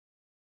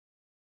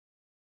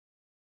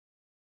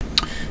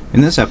In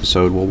this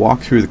episode, we'll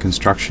walk through the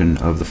construction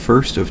of the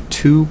first of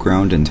two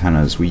ground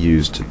antennas we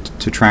used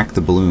to track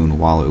the balloon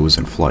while it was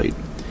in flight.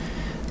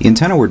 The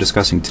antenna we're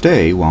discussing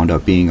today wound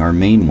up being our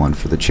main one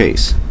for the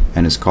chase,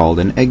 and is called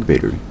an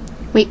EggBeater.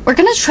 Wait, we're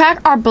gonna track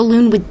our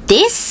balloon with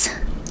this?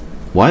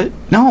 What?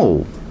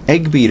 No!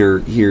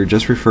 EggBeater here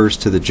just refers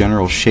to the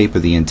general shape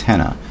of the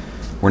antenna.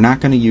 We're not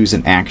going to use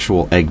an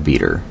actual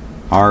EggBeater.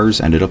 Ours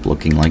ended up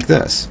looking like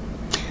this.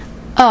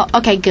 Oh,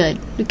 okay, good.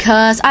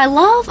 Because I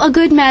love a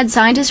good mad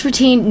scientist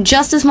routine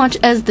just as much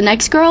as the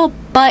next girl,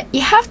 but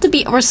you have to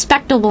be a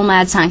respectable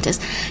mad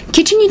scientist.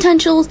 Kitchen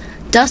utensils,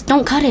 dust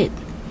don't cut it.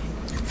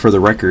 For the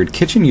record,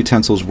 kitchen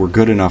utensils were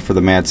good enough for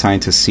the mad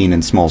scientist scene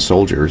in Small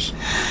Soldiers.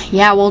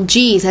 Yeah, well,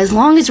 geez, as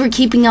long as we're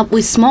keeping up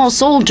with Small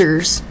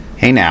Soldiers.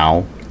 Hey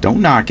now,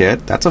 don't knock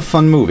it. That's a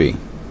fun movie.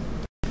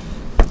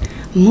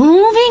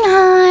 Moving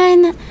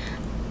on.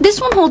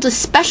 This one holds a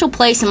special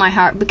place in my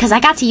heart because I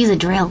got to use a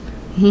drill.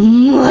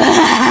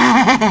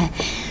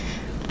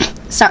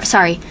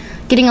 Sorry,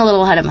 getting a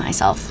little ahead of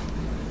myself.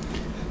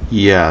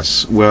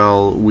 Yes,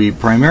 well, we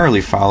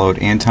primarily followed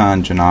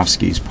Anton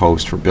Janowski's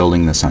post for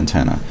building this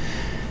antenna.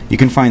 You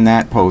can find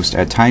that post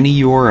at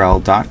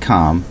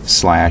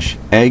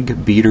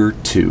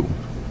tinyurl.com/eggbeater2.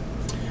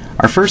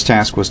 Our first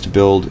task was to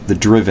build the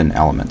driven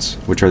elements,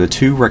 which are the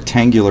two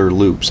rectangular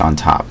loops on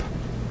top.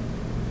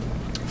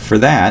 For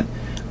that,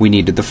 we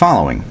needed the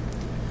following: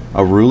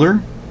 a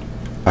ruler,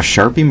 a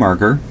Sharpie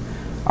marker,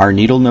 our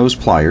needle nose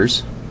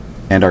pliers,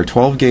 and our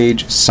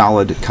 12-gauge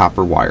solid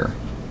copper wire.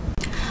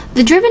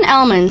 The driven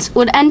elements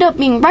would end up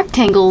being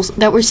rectangles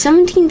that were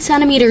 17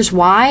 centimeters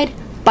wide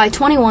by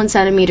 21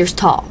 centimeters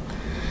tall.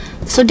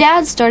 So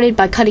Dad started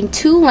by cutting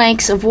two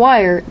lengths of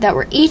wire that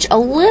were each a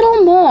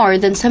little more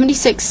than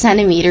 76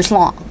 centimeters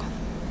long,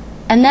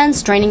 and then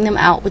straining them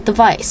out with the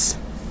vise.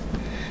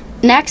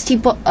 Next, he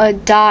put a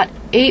dot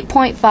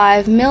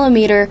 8.5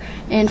 millimeter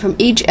in from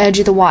each edge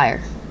of the wire.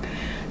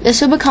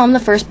 This would become the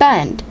first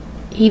bend.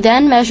 He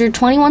then measured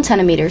 21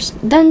 centimeters,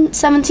 then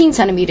 17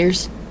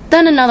 centimeters,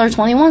 then another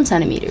 21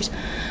 centimeters,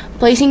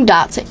 placing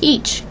dots at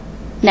each.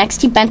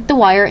 Next, he bent the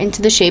wire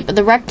into the shape of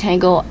the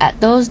rectangle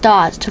at those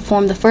dots to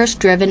form the first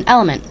driven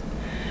element.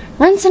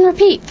 Rinse and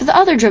repeat for the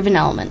other driven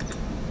element.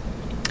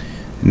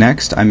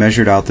 Next, I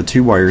measured out the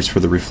two wires for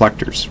the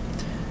reflectors.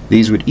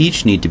 These would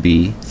each need to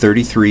be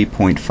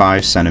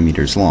 33.5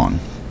 centimeters long.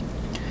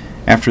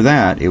 After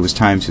that, it was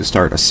time to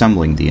start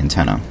assembling the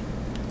antenna.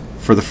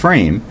 For the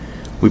frame,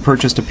 we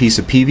purchased a piece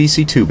of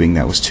PVC tubing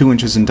that was 2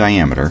 inches in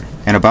diameter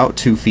and about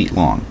 2 feet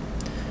long.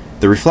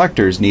 The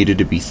reflectors needed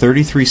to be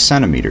 33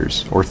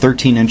 centimeters, or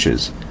 13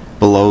 inches,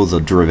 below the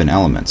driven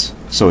elements,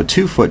 so a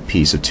 2-foot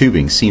piece of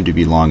tubing seemed to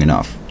be long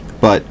enough,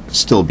 but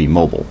still be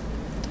mobile.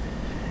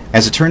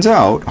 As it turns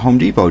out, Home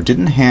Depot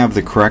didn't have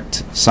the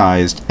correct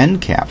sized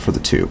end cap for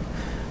the tube,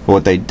 but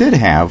what they did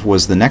have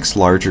was the next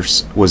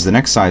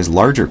size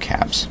larger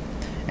caps,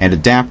 and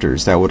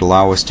adapters that would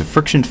allow us to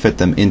friction fit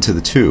them into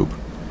the tube.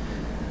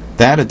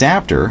 That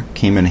adapter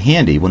came in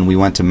handy when we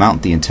went to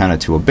mount the antenna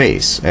to a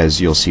base, as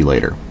you'll see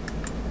later.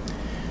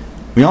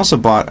 We also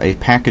bought a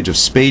package of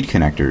spade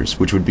connectors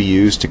which would be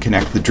used to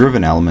connect the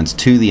driven elements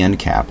to the end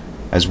cap,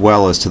 as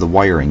well as to the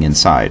wiring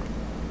inside.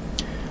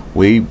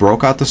 We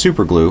broke out the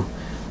superglue,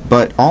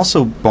 but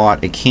also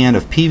bought a can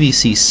of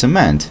PVC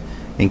cement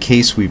in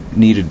case we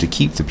needed to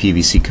keep the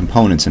PVC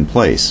components in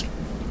place.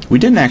 We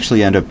didn't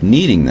actually end up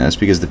needing this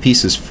because the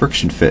pieces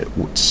friction fit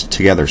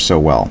together so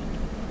well.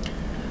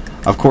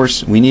 Of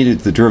course, we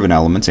needed the driven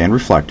elements and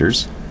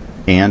reflectors,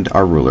 and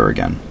our ruler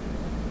again.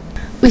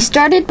 We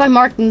started by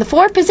marking the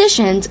 4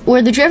 positions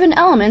where the driven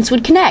elements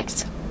would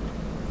connect.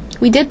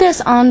 We did this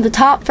on the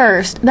top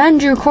first, then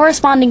drew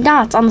corresponding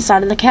dots on the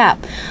side of the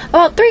cap,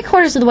 about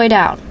 3/4 of the way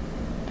down.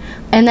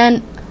 And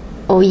then,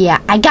 oh yeah,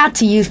 I got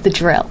to use the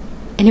drill,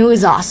 and it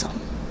was awesome.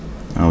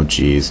 Oh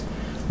geez.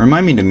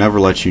 Remind me to never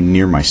let you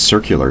near my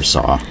circular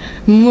saw.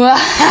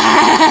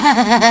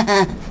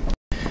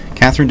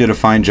 Katherine did a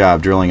fine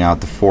job drilling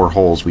out the 4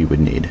 holes we would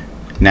need.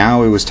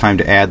 Now it was time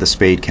to add the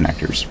spade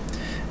connectors.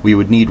 We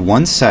would need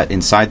one set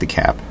inside the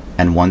cap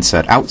and one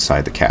set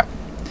outside the cap.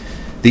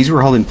 These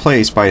were held in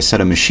place by a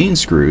set of machine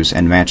screws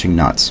and matching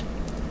nuts.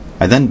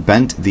 I then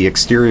bent the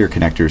exterior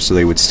connectors so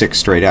they would stick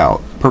straight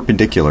out,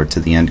 perpendicular to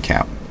the end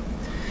cap.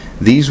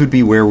 These would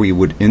be where we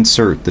would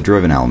insert the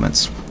driven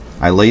elements.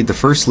 I laid the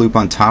first loop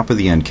on top of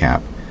the end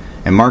cap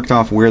and marked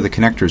off where the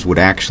connectors would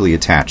actually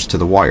attach to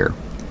the wire.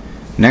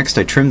 Next,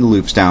 I trimmed the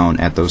loops down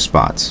at those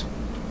spots.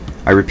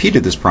 I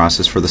repeated this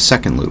process for the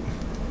second loop.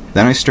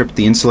 Then I stripped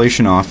the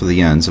insulation off of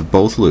the ends of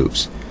both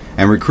loops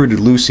and recruited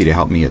Lucy to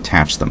help me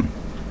attach them.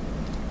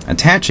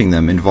 Attaching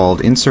them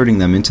involved inserting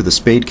them into the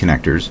spade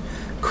connectors,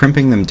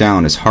 crimping them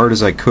down as hard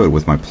as I could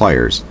with my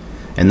pliers,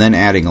 and then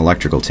adding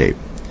electrical tape.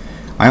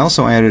 I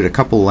also added a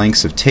couple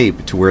lengths of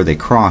tape to where they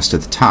crossed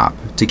at the top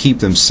to keep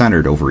them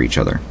centered over each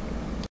other.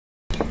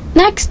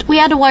 Next, we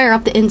had to wire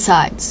up the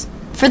insides.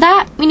 For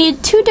that, we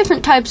needed 2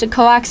 different types of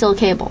coaxial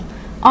cable,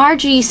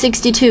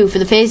 RG62 for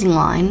the phasing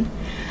line,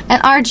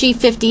 and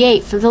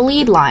RG58 for the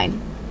lead line.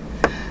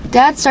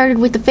 Dad started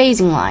with the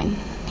phasing line.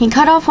 he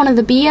cut off one of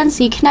the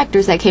BNC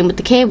connectors that came with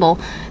the cable,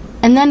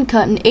 and then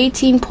cut an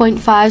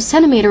 18.5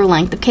 centimeter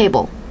length of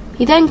cable.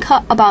 He then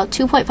cut about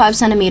 2.5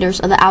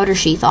 centimeters of the outer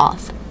sheath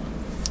off.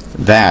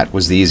 That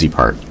was the easy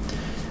part.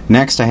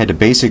 Next, I had to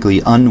basically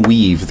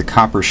unweave the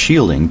copper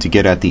shielding to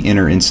get at the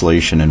inner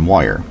insulation and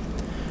wire,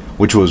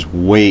 which was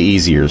way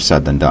easier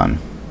said than done.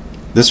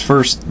 This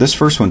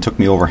first one took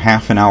me over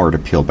half an hour to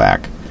peel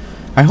back.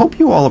 I hope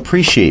you all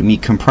appreciate me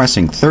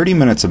compressing 30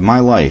 minutes of my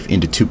life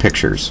into 2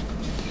 pictures.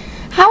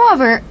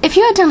 However, if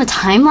you had done a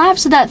time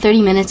lapse of that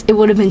 30 minutes, it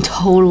would have been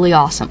totally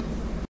awesome.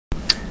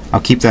 I'll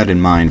keep that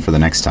in mind for the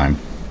next time.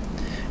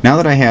 Now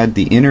that I had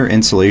the inner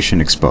insulation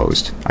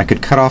exposed, I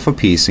could cut off a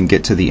piece and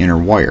get to the inner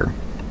wire,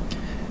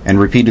 and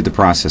repeated the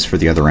process for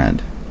the other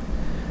end.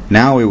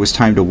 Now it was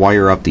time to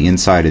wire up the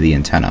inside of the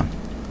antenna.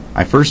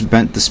 I first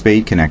bent the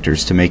spade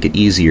connectors to make it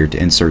easier to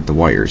insert the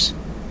wires,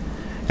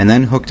 and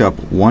then hooked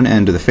up one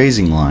end of the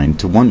phasing line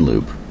to one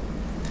loop.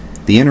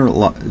 The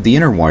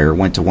inner wire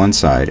went to one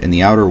side and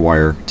the outer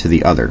wire to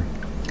the other.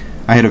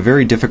 I had a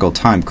very difficult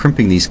time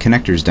crimping these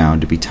connectors down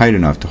to be tight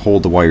enough to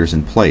hold the wires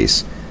in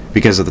place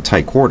because of the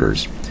tight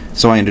quarters,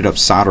 so I ended up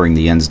soldering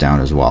the ends down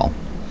as well.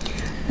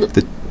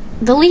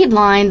 The lead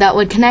line that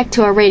would connect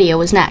to our radio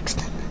was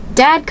next.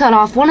 Dad cut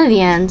off one of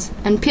the ends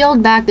and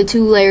peeled back the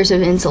 2 layers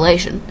of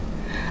insulation.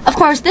 Of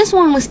course, this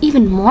one was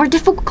even more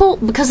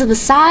difficult because of the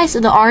size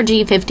of the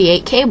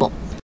RG58 cable.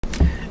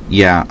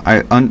 Yeah,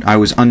 I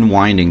was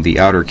unwinding the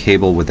outer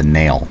cable with a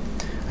nail,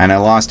 and I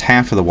lost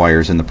half of the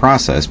wires in the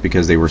process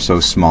because they were so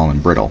small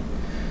and brittle.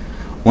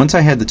 Once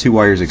I had the 2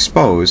 wires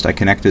exposed, I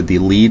connected the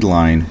lead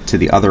line to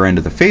the other end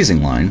of the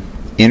phasing line,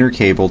 inner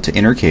cable to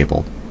inner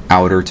cable,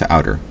 outer to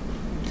outer.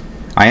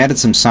 I added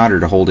some solder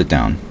to hold it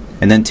down,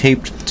 and then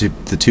taped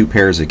the 2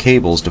 pairs of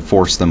cables to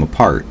force them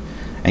apart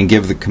and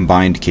give the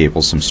combined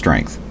cable some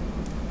strength.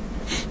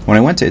 When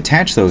I went to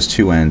attach those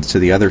 2 ends to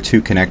the other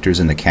 2 connectors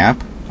in the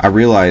cap, I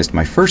realized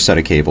my first set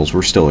of cables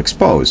were still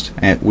exposed,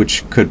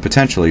 which could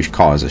potentially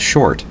cause a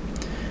short.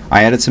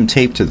 I added some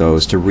tape to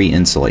those to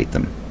re-insulate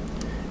them,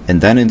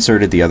 and then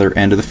inserted the other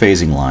end of the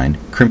phasing line,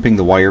 crimping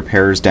the wire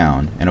pairs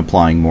down and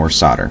applying more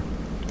solder.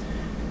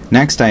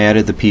 Next, I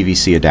added the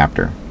PVC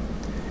adapter,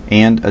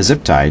 and a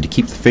zip tie to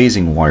keep the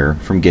phasing wire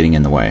from getting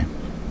in the way.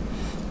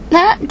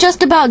 That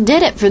just about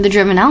did it for the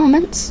driven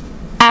elements.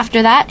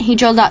 After that, he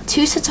drilled out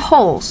 2 sets of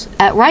holes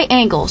at right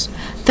angles,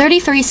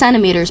 33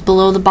 centimeters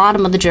below the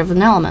bottom of the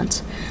driven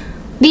elements.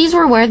 These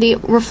were where the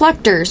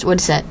reflectors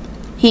would sit.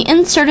 He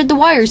inserted the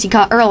wires he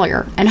cut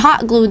earlier and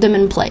hot glued them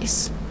in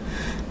place.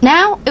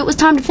 Now it was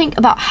time to think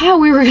about how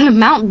we were going to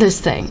mount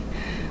this thing.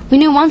 We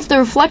knew once the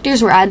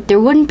reflectors were added, there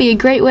wouldn't be a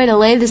great way to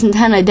lay this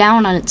antenna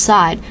down on its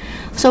side,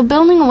 so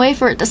building a way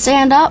for it to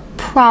stand up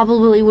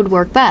probably would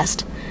work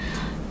best.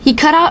 He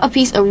cut out a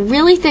piece of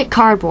really thick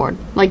cardboard,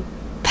 like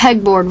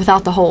pegboard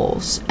without the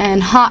holes,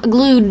 and hot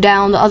glued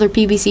down the other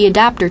PVC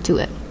adapter to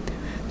it.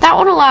 That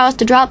would allow us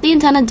to drop the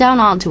antenna down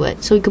onto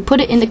it so we could put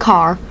it in the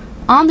car,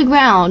 on the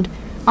ground,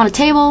 on a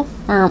table,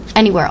 or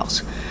anywhere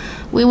else.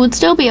 We would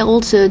still be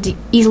able to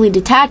easily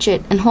detach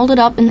it and hold it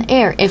up in the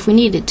air if we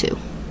needed to.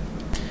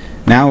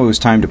 Now it was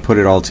time to put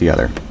it all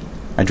together.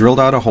 I drilled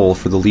out a hole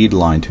for the lead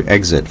line to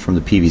exit from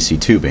the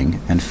PVC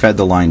tubing and fed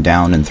the line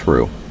down and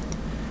through.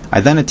 I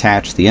then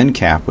attached the end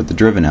cap with the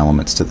driven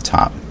elements to the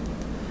top.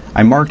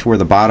 I marked where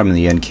the bottom of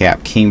the end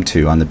cap came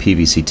to on the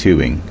PVC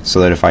tubing so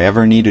that if I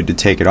ever needed to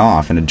take it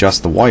off and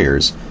adjust the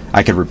wires,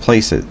 I could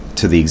replace it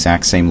to the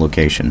exact same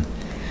location.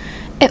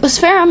 It was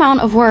a fair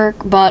amount of work,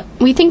 but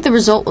we think the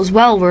result was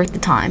well worth the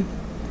time.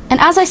 And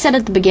as I said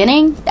at the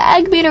beginning, the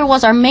EggBeater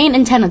was our main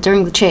antenna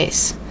during the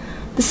chase.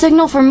 The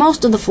signal for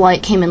most of the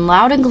flight came in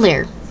loud and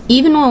clear,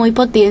 even when we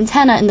put the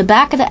antenna in the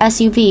back of the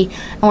SUV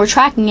and were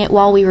tracking it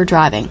while we were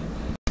driving.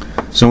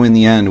 So in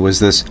the end, was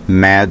this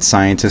mad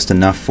scientist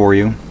enough for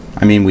you?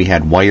 I mean, we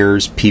had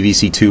wires,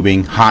 PVC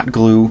tubing, hot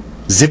glue,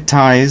 zip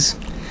ties.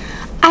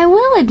 I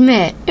will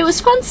admit, it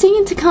was fun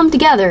seeing it to come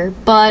together,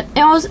 but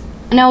I was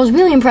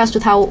really impressed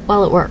with how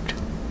well it worked.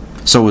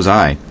 So was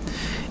I.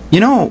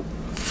 You know,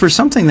 for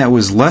something that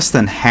was less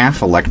than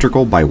half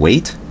electrical by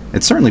weight,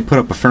 it certainly put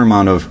up a fair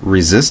amount of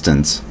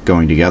resistance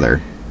going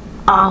together.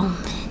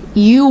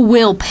 You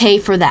will pay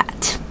for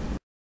that.